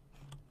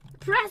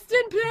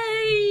 Preston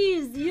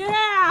plays.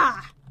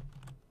 Yeah.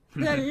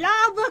 The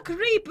lava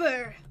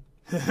creeper.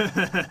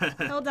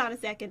 Hold on a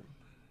second.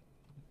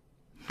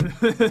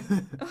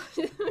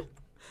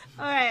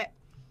 Alright.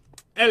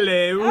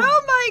 Hello.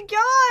 Oh my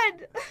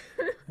god!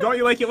 Don't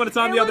you like it when it's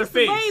on the other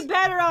face? It looks way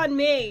better on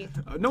me.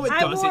 No, it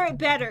I doesn't. wore it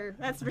better,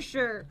 that's for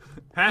sure.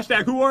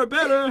 Hashtag who wore it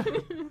better?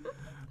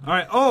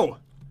 Alright, oh.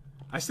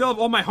 I still have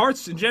all my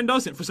hearts and Jen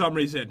doesn't for some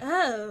reason.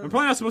 Oh. I'm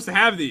probably not supposed to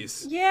have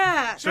these.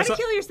 Yeah. Should Try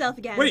to kill yourself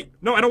again. Wait,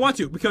 no, I don't want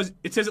to because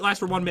it says it lasts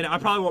for 1 minute. I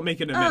probably won't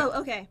make it in a minute. Oh,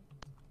 okay.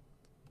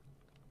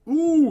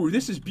 Ooh,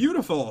 this is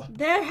beautiful.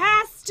 There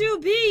has to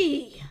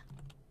be.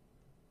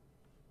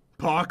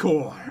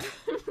 Parkour.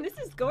 This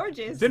is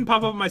gorgeous. Didn't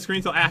pop up on my screen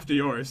until after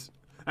yours.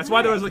 That's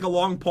why there was like a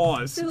long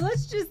pause. So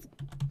let's just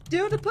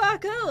do the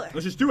parkour.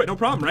 Let's just do it, no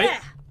problem, right? Yeah.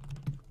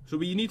 So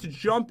we need to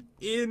jump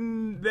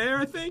in there,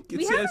 I think?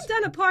 We haven't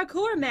done a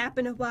parkour map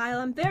in a while.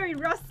 I'm very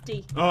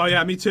rusty. Oh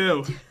yeah, me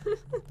too.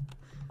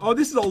 Oh,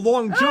 this is a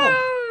long jump.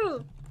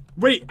 Oh!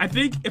 Wait, I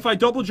think if I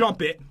double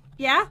jump it,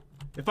 Yeah?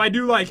 if I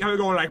do like, I'm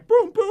going like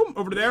boom, boom,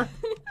 over there,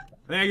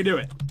 I think I can do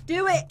it.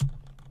 Do it.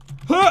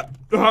 Huh!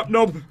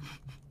 Nope.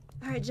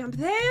 Alright, jump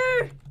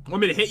there.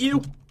 Want me to hit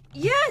you?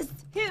 Yes!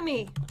 Hit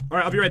me.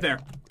 Alright, I'll be right there.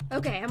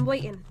 Okay, I'm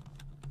waiting.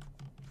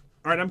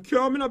 Alright, I'm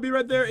coming. I'll be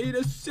right there in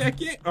a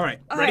second. Alright,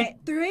 ready? Alright,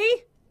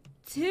 3,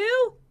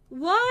 2,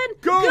 1,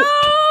 Go!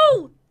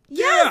 Go!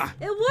 Yes!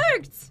 Yeah! It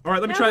worked!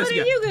 Alright, let me now try this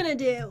again. What are you gonna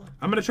do?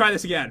 I'm gonna try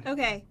this again.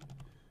 Okay.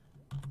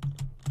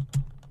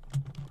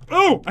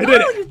 Oh! I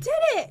did Oh, it! you did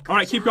it!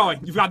 Alright, keep going.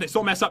 You've got this.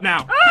 Don't mess up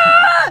now.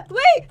 Ah!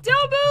 Wait!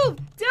 Don't move!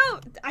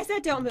 Don't! I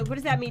said don't move. What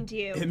does that mean to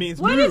you? It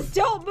means what move. does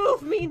don't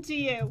move mean to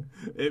you?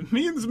 It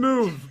means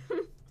move.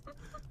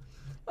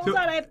 Hold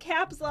on, I have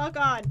caps lock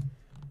on.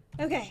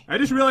 Okay. I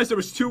just realized there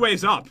was 2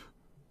 ways up.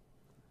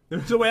 There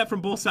was a way up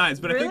from both sides,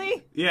 but I Really?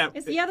 think... Yeah.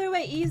 Is the other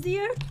way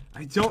easier?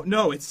 I don't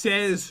know. It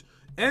says,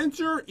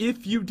 enter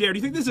if you dare. Do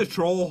you think this is a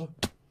troll?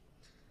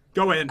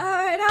 Go in.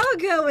 Alright, I'll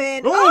go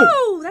in. Oh!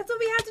 Oh! That's what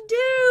we have to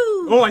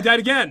do! Oh, I died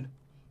again.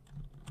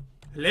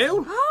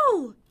 Hello?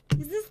 Oh!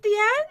 Is this the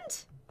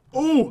end?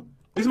 Oh!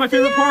 This is my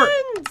favorite part.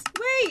 End!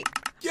 Wait!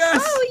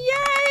 Yes!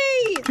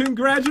 Oh, yay!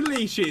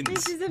 Congratulations!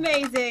 This is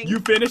amazing. You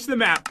finished the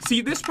map.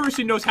 See, this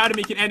person knows how to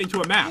make an ending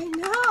to a map. I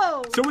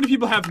know. So many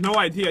people have no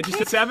idea. Just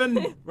at 7?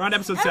 We're on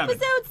episode 7. Episode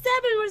 7,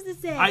 what does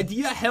it say?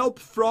 Idea help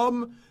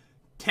from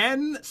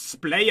 10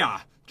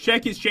 Splaya.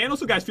 Check his channel,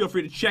 so guys feel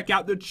free to check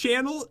out the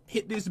channel.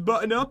 Hit this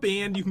button up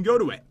and you can go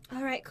to it.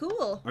 Alright,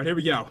 cool. Alright, here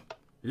we go.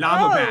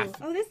 Lava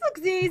bath. Oh, this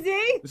looks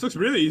easy. This looks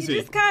really easy. You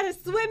just kind of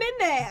swim in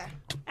there.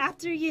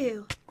 After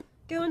you.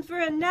 Going for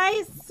a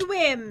nice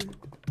swim.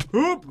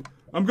 Oop!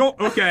 I'm going.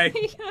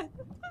 Okay.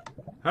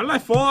 How did I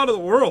fall out of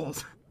the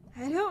world?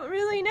 I don't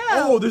really know.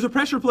 Oh, there's a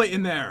pressure plate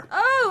in there.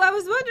 Oh, I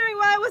was wondering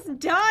why I wasn't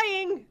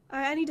dying.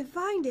 Alright, I need to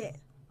find it.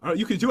 Oh,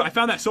 you can do it. I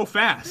found that so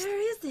fast.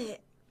 Where is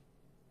it?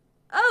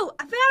 Oh,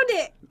 I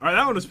found it. Alright,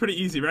 that one was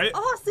pretty easy, right?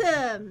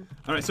 Awesome.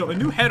 Alright, so a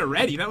new head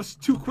already. That was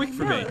too quick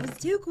for No, me. it was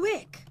too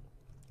quick.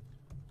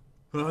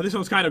 Oh, this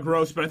one's kind of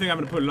gross, but I think I'm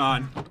going to put it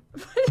on.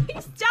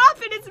 Stop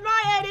it. It's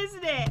my head,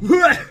 isn't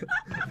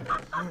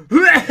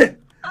it?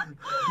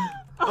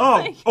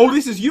 Oh,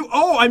 this is you.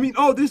 Oh, I mean,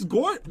 oh, this is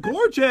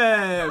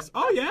gorgeous.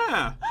 Oh,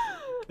 yeah.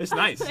 It's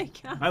nice. Oh my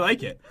God. I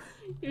like it.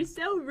 You're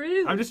so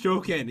rude. I'm just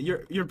joking.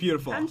 You're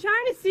beautiful. I'm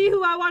trying to see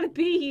who I want to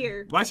be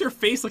here. Why is your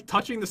face like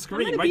touching the I'm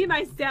screen? gonna be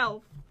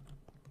myself.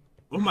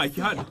 Oh my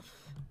God.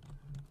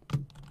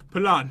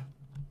 Put it on.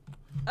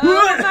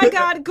 Oh my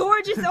God,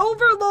 gorgeous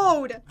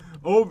overload.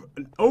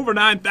 Over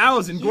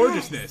 9,000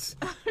 gorgeousness.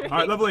 All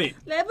right, level 8.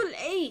 Level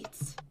 8.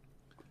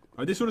 All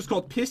right, this one is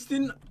called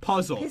Piston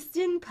Puzzle.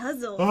 Piston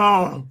puzzle.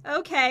 Oh.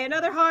 Okay,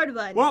 another hard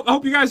one. Well, I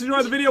hope you guys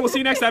enjoyed the video. We'll see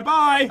you next time.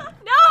 Bye.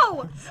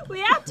 No, we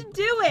have to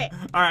do it.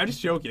 All right, I'm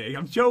just joking.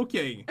 I'm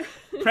joking.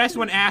 Press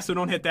one ass, so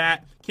don't hit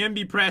that. Can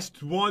be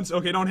pressed once.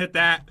 Okay, don't hit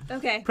that.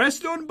 Okay. Press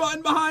stone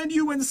button behind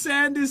you when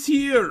sand is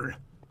here.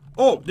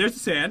 Oh, there's the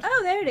sand. Oh,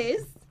 there it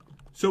is.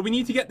 So we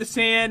need to get the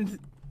sand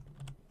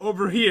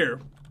over here.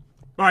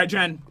 All right,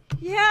 Jen.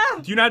 Yeah.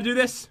 Do you know how to do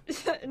this?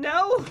 No.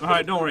 All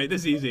right, don't worry.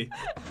 This is easy.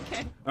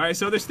 Okay. All right,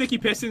 so they're sticky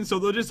pistons, so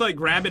they'll just like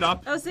grab it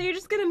up Oh, so you're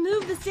just gonna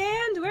move the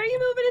sand? Where are you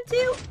moving it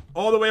to?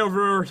 all the way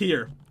over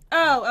here.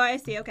 Oh, I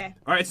see. Okay.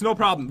 All right, it's no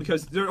problem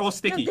because they're all No,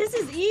 sticky. this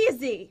is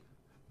easy.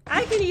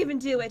 I can even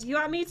do it. Do you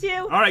want me to?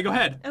 All right, go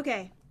ahead.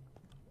 Okay.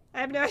 I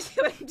have no idea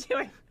what I'm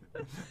doing.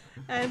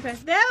 And press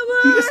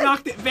that one. You just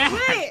knocked it back.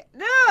 Wait,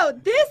 no,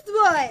 this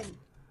one.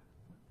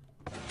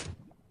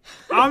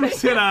 I'm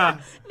just gonna.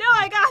 No,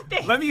 I got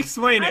this. Let me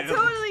explain I it.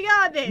 totally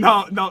got this.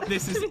 No,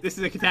 this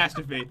is a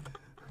catastrophe.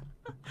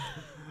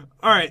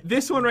 All right,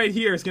 this one right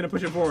here is gonna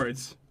push it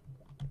forwards.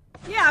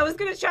 Yeah, I was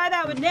gonna try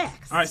that one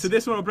next. All right, so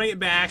this one will bring it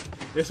back.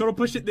 This one will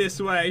push it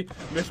this way.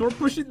 This one will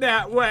push it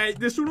that way.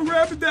 This one will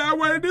wrap it that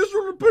way. This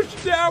one will push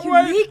it that You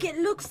way. make it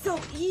look so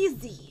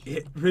easy.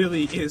 It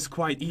really is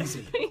quite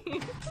easy.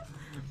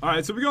 All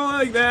right, so we go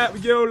like that. We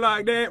go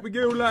like that. We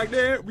go like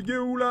that. We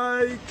go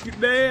like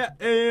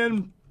that,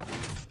 and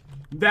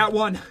that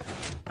one.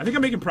 I think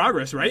I'm making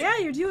progress, right? Yeah,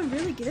 you're doing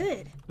really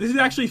good. This is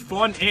actually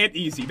fun and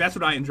easy. That's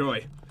what I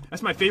enjoy.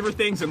 That's my favorite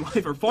things in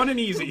life are fun and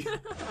easy.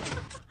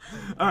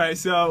 All right,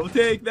 so we'll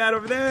take that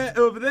over there,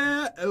 over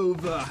there,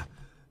 over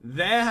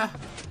there,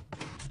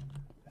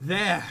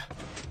 there.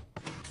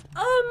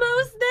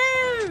 Almost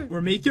there.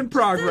 We're making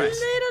progress. A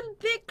little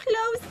bit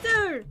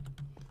closer.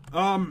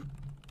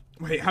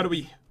 Wait, how do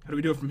we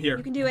do it from here?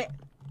 You can do it.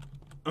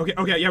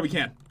 Okay, yeah, we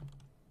can.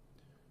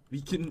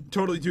 We can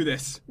totally do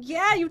this.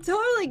 Yeah, you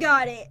totally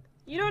got it.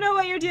 You don't know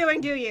what you're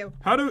doing, do you?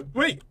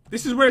 Wait,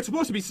 this is where it's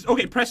supposed to be.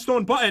 Okay, press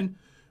stone button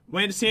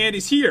when the sand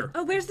is here.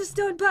 Oh, where's the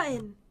stone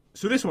button?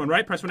 So this one,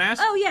 right? Press when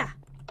asked? Oh, yeah.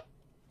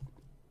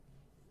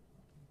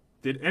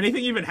 Did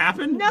anything even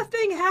happen?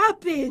 Nothing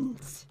happened.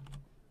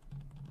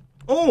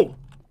 Oh!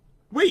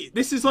 Wait,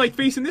 this is like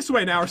facing this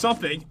way now or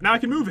something. Now I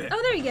can move it.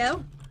 Oh, there you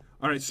go.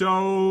 Alright,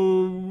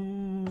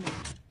 so...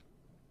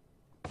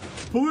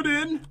 Pull it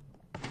in.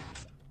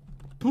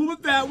 Pull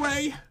it that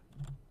way.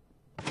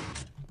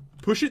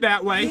 Push it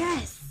that way.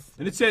 Yes.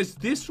 And it says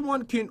this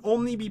one can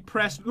only be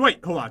pressed...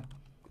 Wait, hold on.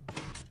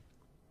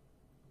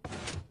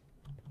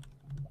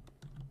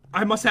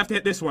 I must have to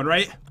hit this one,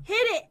 right? Hit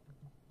it.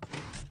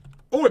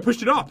 Oh, it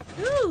pushed it up.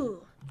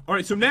 Ooh.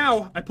 Alright, so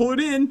now I pull it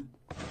in.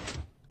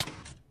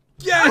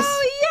 Yes!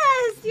 Oh,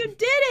 yes, you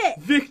did it.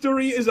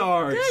 Victory is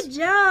ours. Good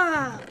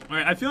job.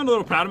 Alright, I'm feeling a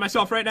little proud of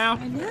myself right now.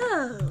 I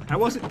know. I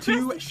wasn't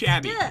too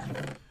shabby. Stuff.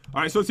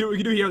 Alright, so let's see what we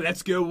can do here.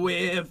 Let's go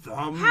with,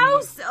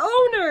 House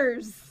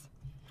owners.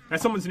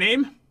 That's someone's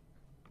name?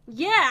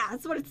 Yeah,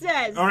 that's what it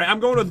says. Alright, I'm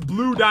going with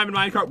Blue Diamond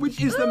Minecart,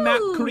 which is the map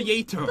Ooh,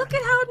 creator. Look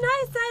at how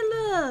nice I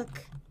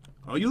look.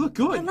 Oh, you look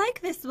good. I like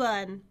this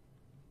one.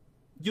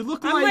 You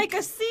look I'm like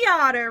a sea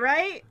otter,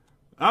 right?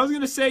 I was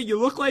gonna say, you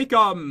look like,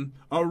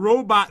 a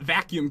robot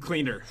vacuum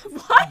cleaner.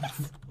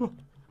 What?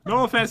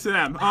 No offense to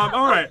them.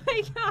 Alright. Oh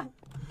my god.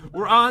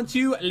 We're on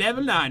to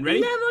level 9. Ready?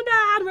 Level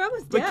 9, we're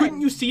almost Like, done.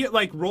 couldn't you see it,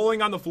 like,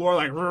 rolling on the floor,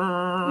 like...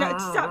 No,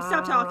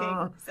 stop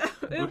talking.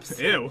 Oops.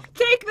 Ew.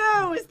 Take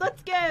those,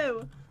 let's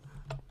go.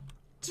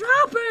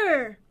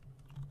 Dropper.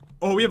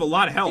 Oh, we have a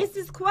lot of health. This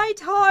is quite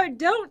hard.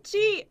 Don't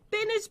cheat.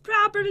 Finish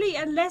properly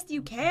unless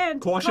you can.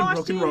 Caution,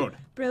 broken road.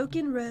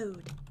 Broken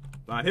road.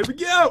 Alright, here we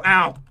go.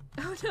 Ow.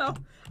 Oh no.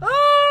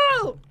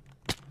 Oh!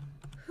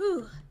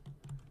 Whew.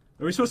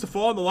 Are we supposed to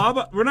fall in the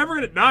lava? We're never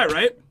gonna die,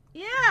 right?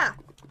 Yeah.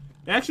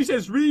 It actually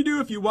says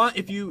redo if you want,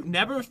 if you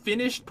never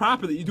finished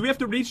properly. Do we have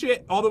to reach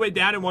it all the way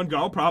down in one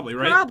go? Probably,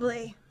 right?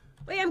 Probably.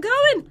 Wait, I'm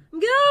going. I'm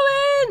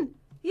going.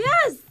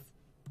 Yes.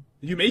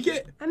 Did you make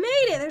it? I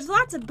made it. There's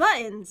lots of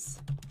buttons.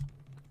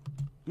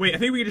 Wait, I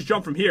think we can just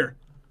jump from here.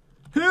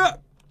 Huh.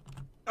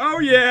 Oh,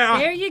 yeah.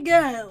 There you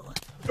go.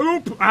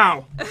 Oop.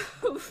 Ow.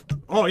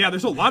 Oh, yeah,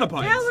 there's a lot of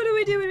buttons. Now what do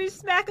we do? We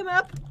smack them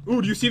up?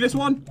 Ooh, do you see this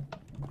one?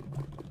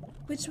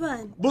 Which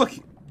one? Look.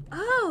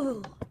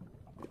 Oh.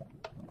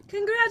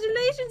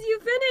 Congratulations, you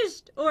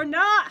finished. Or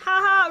not.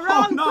 Haha,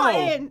 wrong no.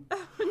 button.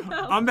 Oh,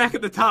 no. I'm back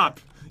at the top.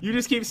 You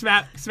just keep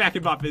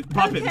smacking Muppets.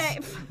 Okay.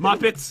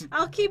 Muppets.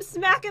 I'll keep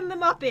smacking the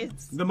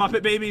Muppets. The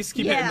Muppet babies.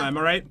 Keep hitting them,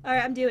 all right? All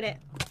right, I'm doing it.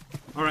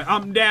 All right,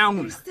 I'm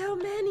down. So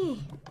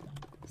many.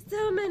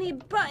 So many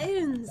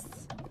buttons.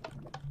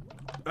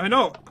 I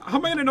know. How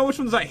am I going to know which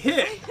ones I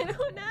hit? I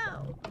don't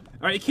know. All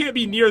right, it can't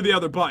be near the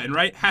other button,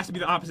 right? Has to be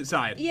the opposite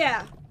side.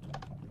 Yeah.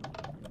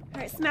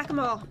 All right, smack them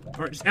all. All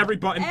right, just every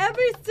button.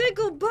 Every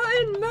single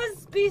button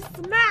must be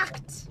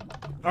smacked.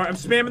 All right, I'm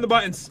spamming the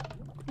buttons.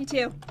 Me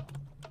too.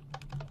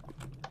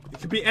 It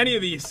could be any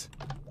of these.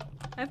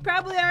 I've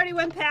probably already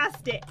went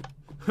past it.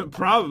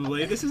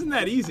 Probably. This isn't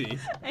that easy.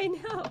 I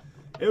know.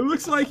 It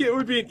looks like it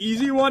would be an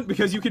easy one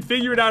because you could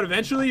figure it out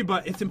eventually,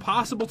 but it's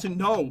impossible to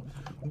know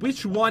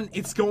which one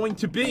it's going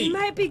to be. I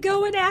might be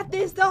going at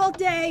this all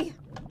day.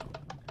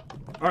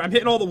 All right, I'm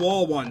hitting all the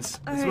wall ones.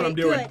 That's what I'm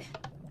doing.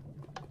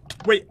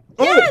 Good. Wait.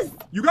 Oh, Yes!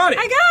 you got it.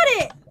 I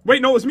got it.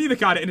 Wait, no, it was me that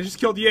got it, and it just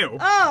killed you.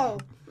 Oh.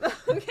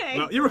 Okay.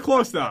 Well, you were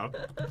close, though.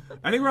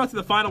 I think we're on to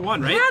the final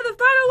one, right? Yeah, the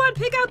final one.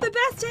 Pick out the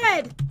best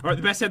head. All right,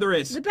 the best head there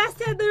is. The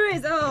best head there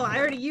is. Oh, I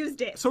already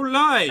used it. So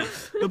lie.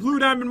 The Blue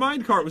Diamond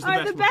Minecart was the All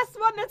right, best the best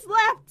one that's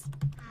left.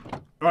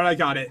 one. All right, I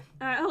got it.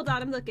 All right, hold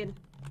on. I'm looking.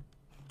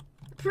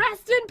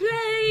 Preston,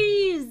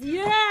 please.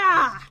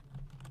 Yeah.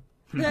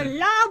 The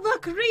lava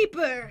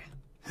creeper.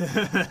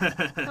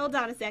 Hold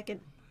on a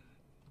second.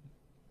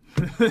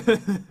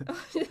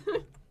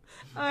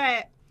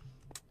 Alright.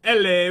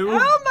 Hello.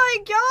 Oh my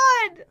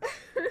god!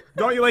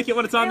 Don't you like it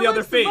when it's on the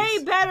other face? It looks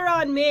way better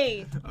on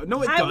me.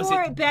 No, it I doesn't.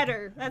 wore it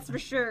better, that's for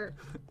sure.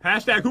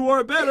 Hashtag who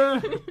wore it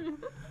better?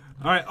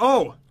 Alright,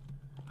 oh.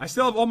 I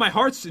still have all my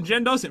hearts and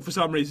Jen doesn't for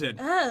some reason.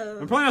 Oh.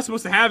 I'm probably not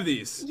supposed to have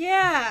these.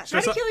 Yeah.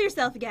 Should Try to kill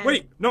yourself again.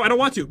 Wait, no, I don't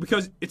want to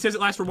because it says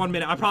it lasts for 1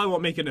 minute. I probably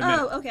won't make it in a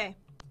minute. Oh, okay.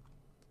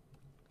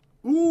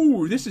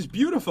 Ooh, this is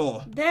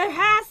beautiful. There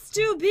has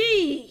to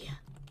be.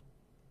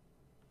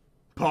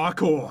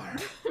 Parkour.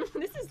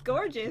 This is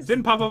gorgeous.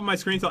 Didn't pop up on my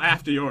screen until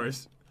after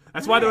yours.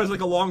 That's why there was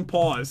like a long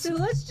pause. So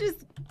let's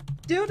just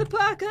do the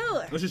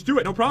parkour. Let's just do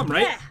it, no problem,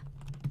 right? Yeah.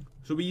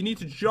 So we need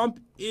to jump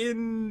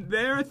in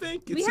there, I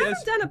think. We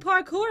haven't done a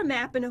parkour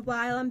map in a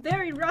while. I'm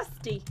very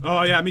rusty.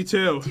 Oh yeah, me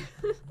too.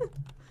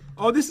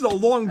 Oh, this is a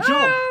long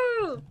jump.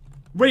 Oh!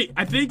 Wait,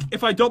 I think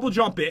if I double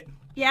jump it,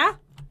 Yeah?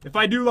 if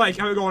I do like,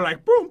 I'm going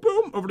like boom,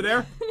 boom over there,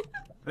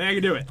 I think I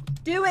can do it.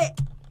 Do it.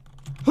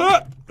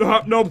 Huh!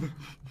 Nope.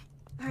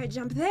 Alright,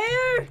 jump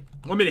there.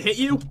 Want me to hit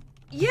you?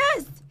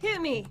 Yes! Hit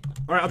me.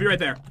 Alright, I'll be right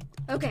there.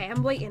 Okay,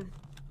 I'm waiting.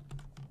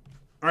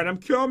 Alright, I'm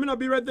coming. I'll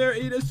be right there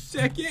in a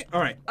second.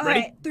 Alright, ready?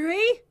 Alright,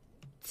 3,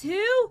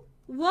 2,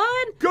 1,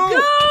 Go!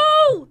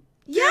 Go!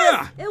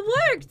 Yes! Yeah! It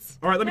worked!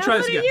 Alright, let me now try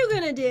this again. What are you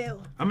gonna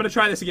do? I'm gonna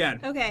try this again.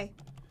 Okay.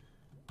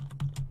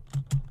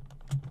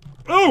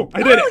 Oh!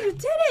 I did Oh, it! you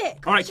did it!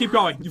 Alright, keep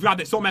going. You've got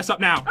this. Don't mess up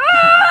now.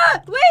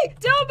 Ah! Wait!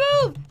 Don't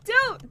move!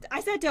 Don't!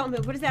 I said don't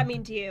move. What does that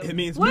mean to you? It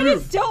means What move.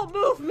 does don't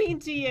move mean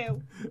to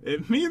you?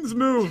 It means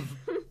move.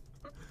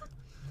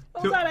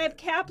 Hold on, I have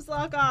caps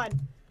lock on.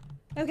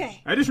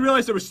 Okay. I just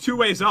realized there was 2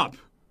 ways up.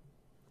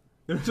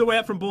 There's a way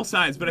up from both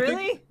sides, but I Really?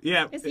 think...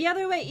 Yeah. Is the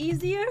other way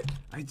easier?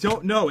 I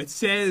don't know. It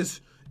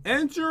says,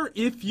 enter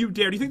if you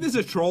dare. Do you think this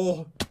is a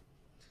troll?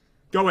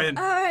 Go in.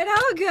 Alright,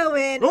 I'll go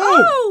in. Oh!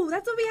 Oh!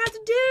 That's what we have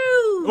to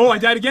do! Oh, I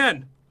died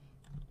again.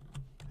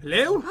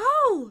 Hello?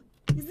 Oh!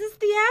 Is this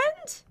the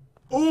end?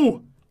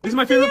 Oh, this is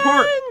my favorite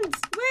part. End!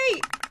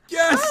 Wait!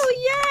 Yes!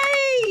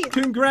 Oh, yay!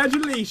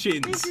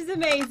 Congratulations. This is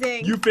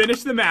amazing. You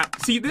finished the map.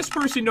 See, this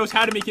person knows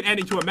how to make an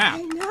ending to a map.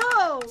 I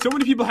know. So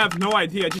many people have no idea. Just